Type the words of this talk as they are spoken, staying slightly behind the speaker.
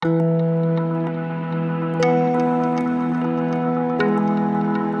Hey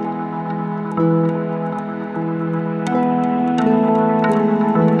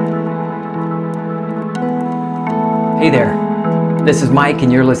there, this is Mike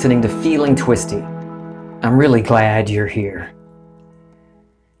and you're listening to Feeling Twisty. I'm really glad you're here.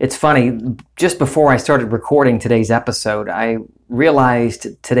 It's funny, just before I started recording today's episode, I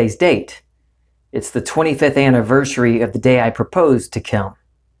realized today's date. It's the 25th anniversary of the day I proposed to Kim.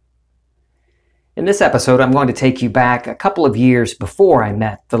 In this episode, I'm going to take you back a couple of years before I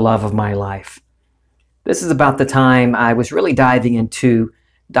met the love of my life. This is about the time I was really diving into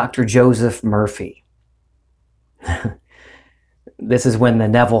Dr. Joseph Murphy. This is when the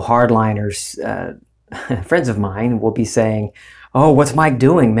Neville hardliners, friends of mine, will be saying, "Oh, what's Mike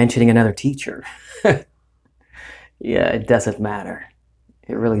doing mentioning another teacher?" Yeah, it doesn't matter.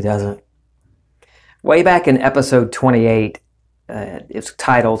 It really doesn't. Way back in episode 28, it's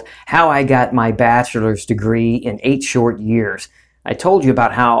titled, "How I Got My Bachelor's Degree in 8 Short Years." I told you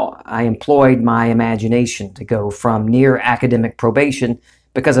about how I employed my imagination to go from near academic probation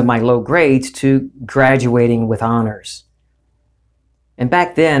because of my low grades to graduating with honors. And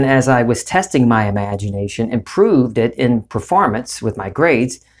back then, as I was testing my imagination and proved it in performance with my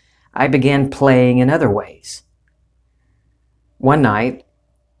grades, I began playing in other ways. One night,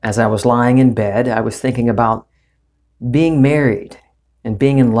 as I was lying in bed, I was thinking about being married and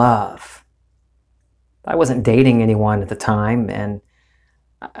being in love. I wasn't dating anyone at the time, and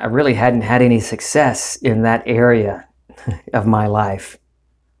I really hadn't had any success in that area of my life.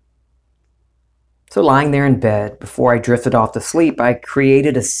 So lying there in bed, before I drifted off to sleep, I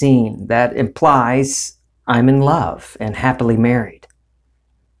created a scene that implies I'm in love and happily married.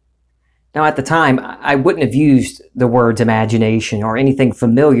 Now at the time, I wouldn't have used the words imagination or anything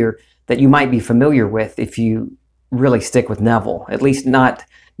familiar that you might be familiar with if you really stick with Neville, at least not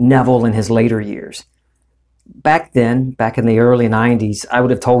Neville in his later years. Back then, back in the early 90s, I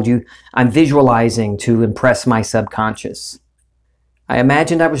would have told you I'm visualizing to impress my subconscious. I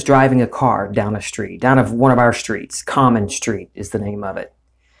imagined I was driving a car down a street, down one of our streets. Common Street is the name of it.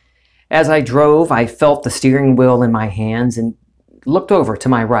 As I drove, I felt the steering wheel in my hands and looked over to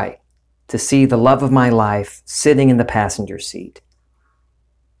my right to see the love of my life sitting in the passenger seat.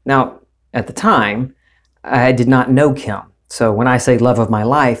 Now, at the time, I did not know Kim. So when I say love of my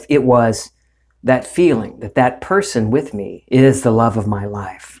life, it was that feeling that that person with me is the love of my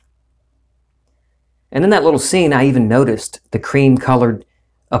life. And in that little scene, I even noticed the cream-colored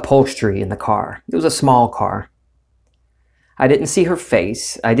upholstery in the car. It was a small car. I didn't see her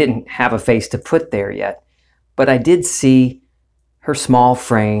face. I didn't have a face to put there yet. But I did see her small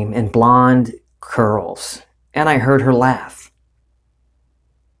frame and blonde curls. And I heard her laugh.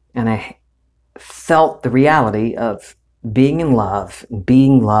 And I felt the reality of being in love, and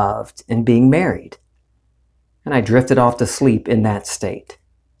being loved, and being married. And I drifted off to sleep in that state.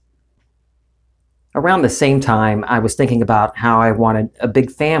 Around the same time, I was thinking about how I wanted a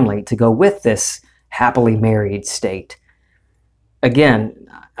big family to go with this happily married state. Again,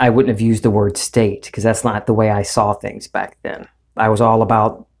 I wouldn't have used the word state because that's not the way I saw things back then. I was all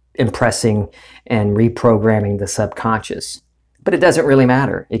about impressing and reprogramming the subconscious. But it doesn't really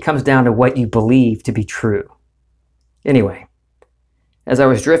matter. It comes down to what you believe to be true. Anyway, as I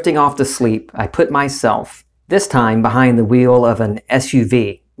was drifting off to sleep, I put myself, this time behind the wheel of an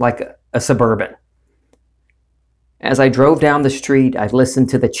SUV, like a Suburban. As I drove down the street, I listened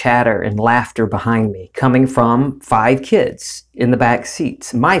to the chatter and laughter behind me, coming from 5 kids in the back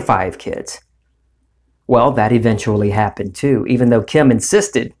seats, my 5 kids. Well, that eventually happened too, even though Kim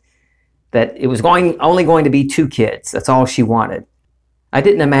insisted that it was only going to be 2 kids. That's all she wanted. I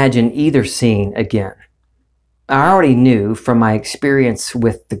didn't imagine either scene again. I already knew from my experience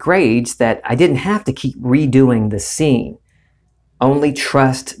with the grades that I didn't have to keep redoing the scene. Only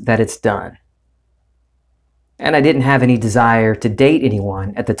trust that it's done. And I didn't have any desire to date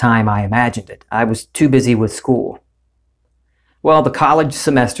anyone at the time I imagined it. I was too busy with school. Well, the college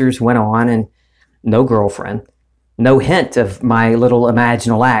semesters went on and no girlfriend, no hint of my little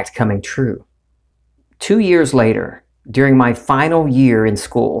imaginal act coming true. 2 years later, during my final year in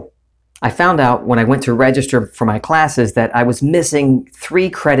school, I found out when I went to register for my classes that I was missing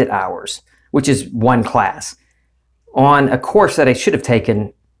 3 credit hours, which is 1 class, on a course that I should have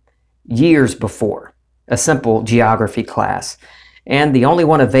taken years before. A simple geography class, and the only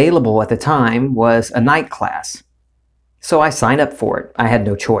one available at the time was a night class. So I signed up for it. I had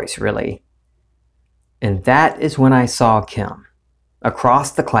no choice, really. And that is when I saw Kim,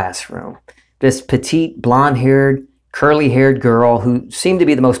 across the classroom, this petite, blonde-haired, curly-haired girl who seemed to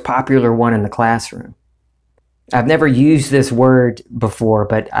be the most popular one in the classroom. I've never used this word before,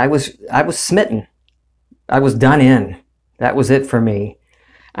 but I was smitten. I was done in. That was it for me.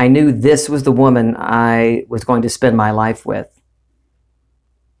 I knew this was the woman I was going to spend my life with.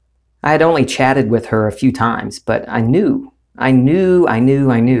 I had only chatted with her a few times, but I knew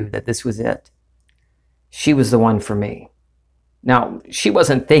that this was it. She was the one for me. Now, she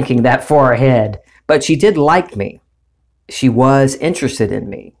wasn't thinking that far ahead, but she did like me. She was interested in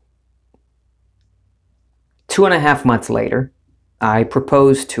me. 2.5 months later, I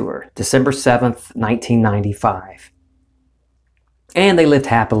proposed to her, December 7th, 1995. And they lived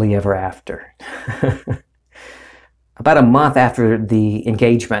happily ever after. About a month after the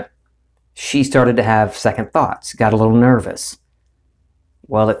engagement, she started to have second thoughts, got a little nervous.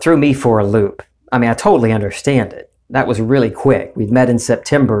 Well, it threw me for a loop. I mean, I totally understand it. That was really quick. We'd met in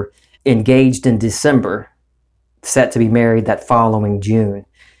September, engaged in December, set to be married that following June.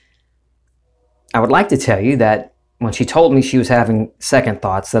 I would like to tell you that when she told me she was having second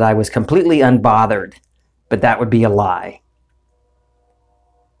thoughts, that I was completely unbothered, but that would be a lie.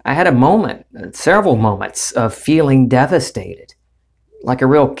 I had a moment, several moments, of feeling devastated, like a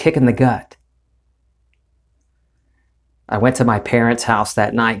real kick in the gut. I went to my parents' house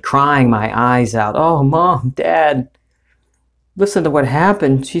that night, crying my eyes out. Oh, Mom, Dad, listen to what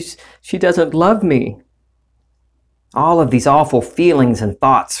happened. She doesn't love me. All of these awful feelings and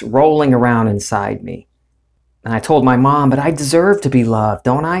thoughts rolling around inside me. And I told my mom, but I deserve to be loved,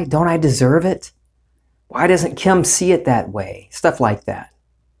 don't I? Don't I deserve it? Why doesn't Kim see it that way? Stuff like that.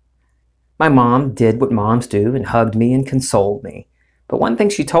 My mom did what moms do and hugged me and consoled me. But one thing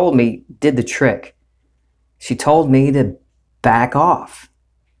she told me did the trick. She told me to back off.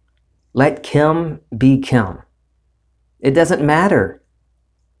 Let Kim be Kim. It doesn't matter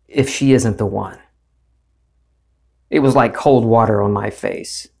if she isn't the one. It was like cold water on my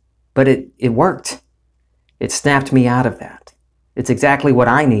face, but it worked. It snapped me out of that. It's exactly what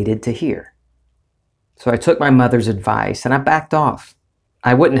I needed to hear. So I took my mother's advice and I backed off.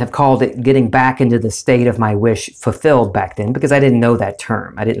 I wouldn't have called it getting back into the state of my wish fulfilled back then because I didn't know that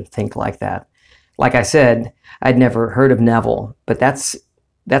term. I didn't think like that. Like I said, I'd never heard of Neville, but that's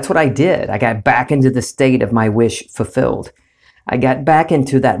what I did. I got back into the state of my wish fulfilled. I got back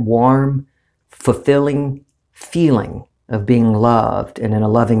into that warm, fulfilling feeling of being loved and in a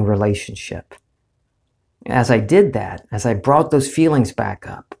loving relationship. As I did that, as I brought those feelings back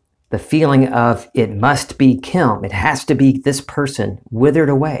up, the feeling of it must be Kim, it has to be this person, withered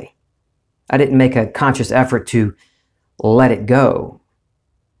away. I didn't make a conscious effort to let it go.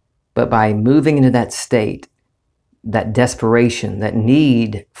 But by moving into that state, that desperation, that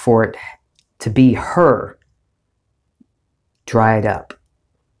need for it to be her, dried up.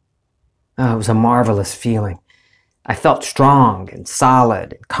 Oh, it was a marvelous feeling. I felt strong and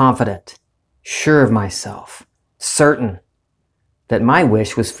solid and confident, sure of myself, certain that my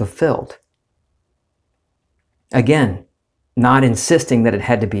wish was fulfilled. Again, not insisting that it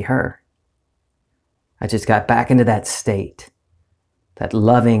had to be her. I just got back into that state, that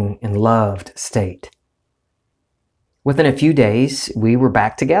loving and loved state. Within a few days, we were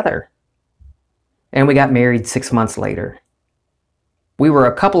back together. And we got married 6 months later. We were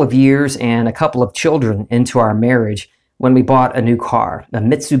a couple of years and a couple of children into our marriage when we bought a new car, a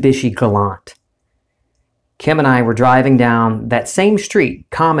Mitsubishi Galant. Kim and I were driving down that same street,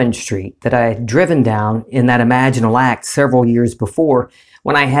 Common Street, that I had driven down in that imaginal act several years before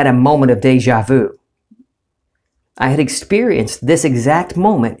when I had a moment of deja vu. I had experienced this exact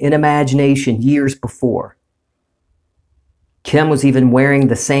moment in imagination years before. Kim was even wearing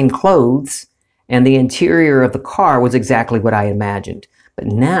the same clothes, and the interior of the car was exactly what I imagined. But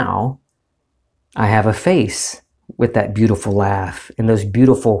now, I have a face with that beautiful laugh and those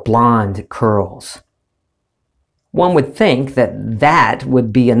beautiful blonde curls. One would think that that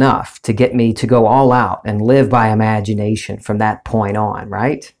would be enough to get me to go all out and live by imagination from that point on,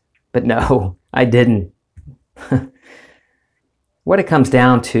 right? But no, I didn't. What it comes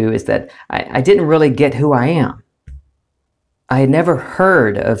down to is that I didn't really get who I am. I had never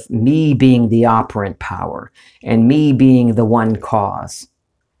heard of me being the operant power and me being the one cause.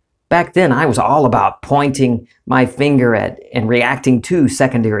 Back then, I was all about pointing my finger at and reacting to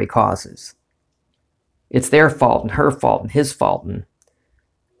secondary causes. It's their fault and her fault and his fault and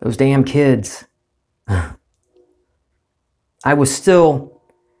those damn kids. I was still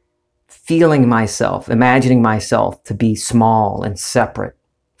feeling myself, imagining myself to be small and separate,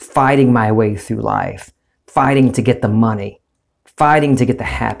 fighting my way through life, fighting to get the money, fighting to get the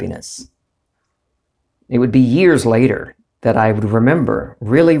happiness. It would be years later that I would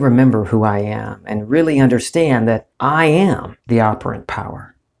really remember who I am and really understand that I am the operant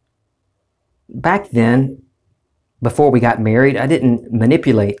power. Back then, Before we got married, I didn't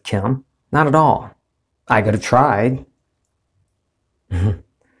manipulate Kim. Not at all. I could have tried.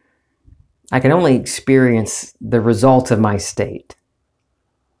 I can only experience the result of my state.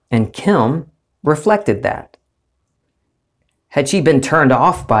 And Kim reflected that. Had she been turned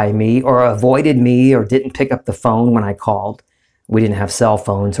off by me or avoided me or didn't pick up the phone when I called, we didn't have cell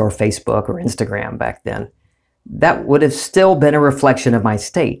phones or Facebook or Instagram back then, that would have still been a reflection of my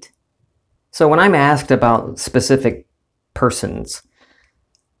state. So when I'm asked about specific persons,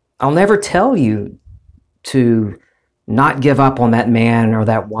 I'll never tell you to not give up on that man or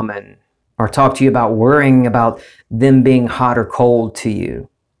that woman, or talk to you about worrying about them being hot or cold to you.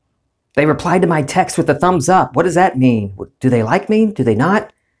 They replied to my text with a thumbs up. What does that mean? Do they like me? Do they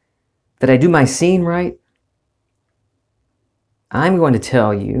not? Did I do my scene right? I'm going to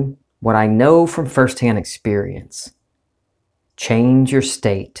tell you what I know from firsthand experience. Change your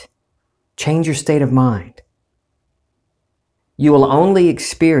state. Change your state of mind. You will only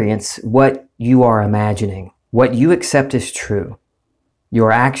experience what you are imagining, what you accept as true.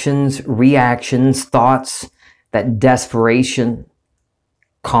 Your actions, reactions, thoughts, that desperation,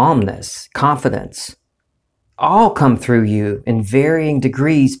 calmness, confidence, all come through you in varying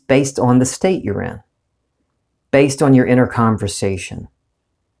degrees based on the state you're in, based on your inner conversation.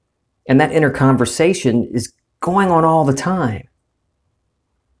 And that inner conversation is going on all the time.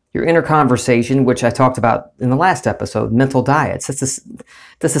 Your inner conversation, which I talked about in the last episode, mental diets, that's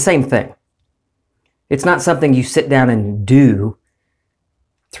the same thing. It's not something you sit down and do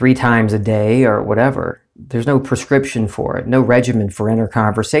 3 times a day or whatever. There's no prescription for it, no regimen for inner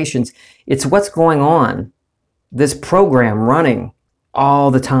conversations. It's what's going on, this program running all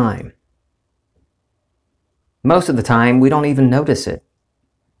the time. Most of the time, we don't even notice it.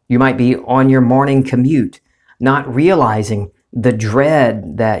 You might be on your morning commute, not realizing the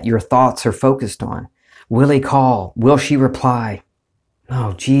dread that your thoughts are focused on. Will he call? Will she reply?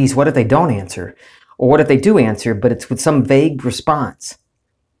 Oh, geez, what if they don't answer? Or what if they do answer, but it's with some vague response?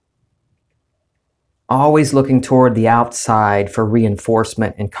 Always looking toward the outside for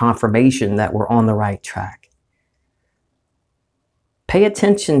reinforcement and confirmation that we're on the right track. Pay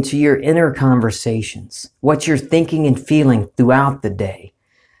attention to your inner conversations, what you're thinking and feeling throughout the day.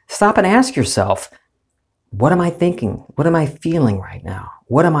 Stop and ask yourself, what am I thinking? What am I feeling right now?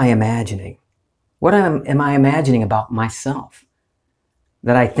 What am I imagining? What am I imagining about myself?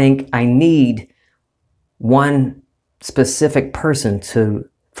 That I think I need one specific person to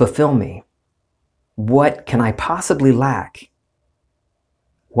fulfill me. What can I possibly lack?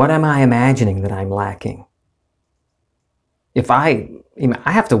 What am I imagining that I'm lacking? If I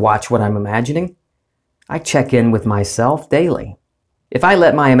have to watch what I'm imagining. I check in with myself daily. If I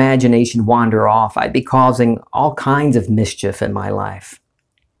let my imagination wander off, I'd be causing all kinds of mischief in my life.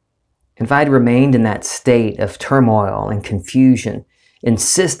 If I'd remained in that state of turmoil and confusion,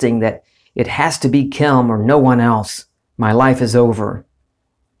 insisting that it has to be Kim or no one else, my life is over,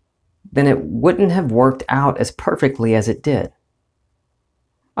 then it wouldn't have worked out as perfectly as it did.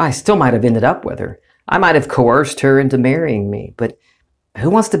 I still might have ended up with her. I might have coerced her into marrying me, but who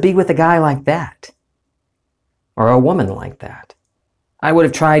wants to be with a guy like that? Or a woman like that? I would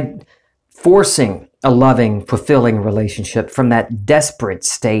have tried forcing a loving, fulfilling relationship from that desperate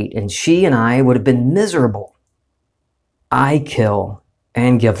state, and she and I would have been miserable. I kill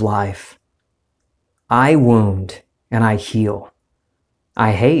and give life. I wound and I heal.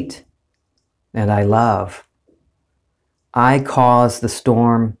 I hate and I love. I cause the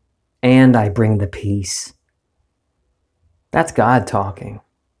storm and I bring the peace. That's God talking.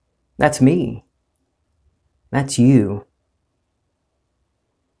 That's me. That's you.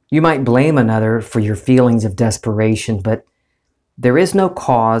 You might blame another for your feelings of desperation, but there is no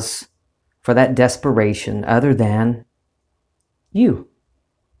cause for that desperation other than you,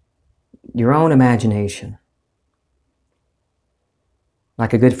 your own imagination.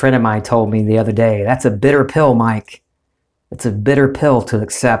 Like a good friend of mine told me the other day, that's a bitter pill, Mike. It's a bitter pill to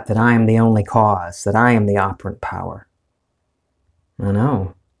accept that I am the only cause, that I am the operant power. I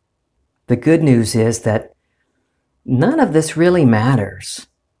know. The good news is that none of this really matters.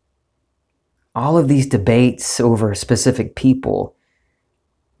 All of these debates over specific people,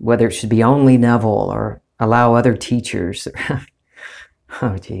 whether it should be only Neville or allow other teachers,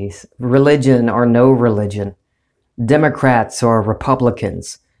 oh geez, religion or no religion, Democrats or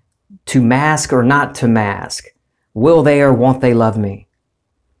Republicans, to mask or not to mask, will they or won't they love me?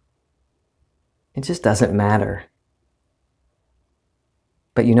 It just doesn't matter.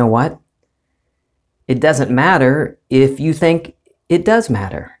 But you know what? It doesn't matter if you think it does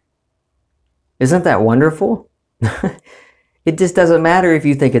matter. Isn't that wonderful? It just doesn't matter if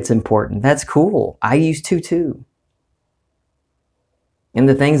you think it's important. That's cool. I used to too. And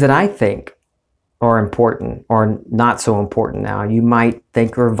the things that I think are important or not so important now, you might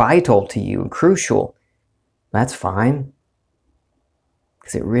think are vital to you and crucial. That's fine,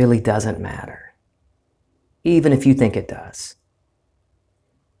 because it really doesn't matter, even if you think it does.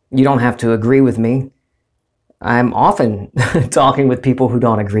 You don't have to agree with me. I'm often talking with people who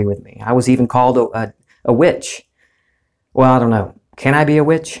don't agree with me. I was even called a witch. Well, I don't know. Can I be a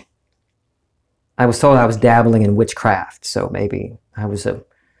witch? I was told I was dabbling in witchcraft, so maybe I was an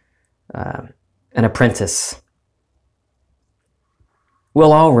apprentice.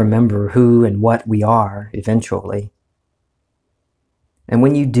 We'll all remember who and what we are eventually. And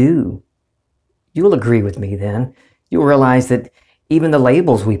when you do, you'll agree with me then. You'll realize that even the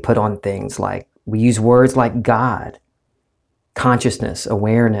labels we put on things, like we use words like God, consciousness,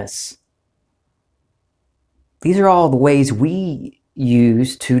 awareness, these are all the ways we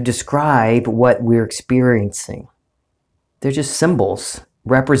use to describe what we're experiencing. They're just symbols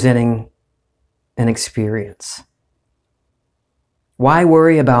representing an experience. Why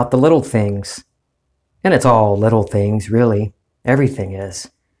worry about the little things? And it's all little things, really. Everything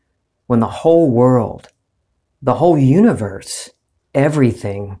is. When the whole world, the whole universe,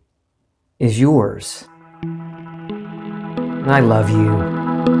 everything is yours. And I love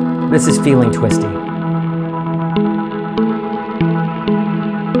you. This is Feeling Twisty.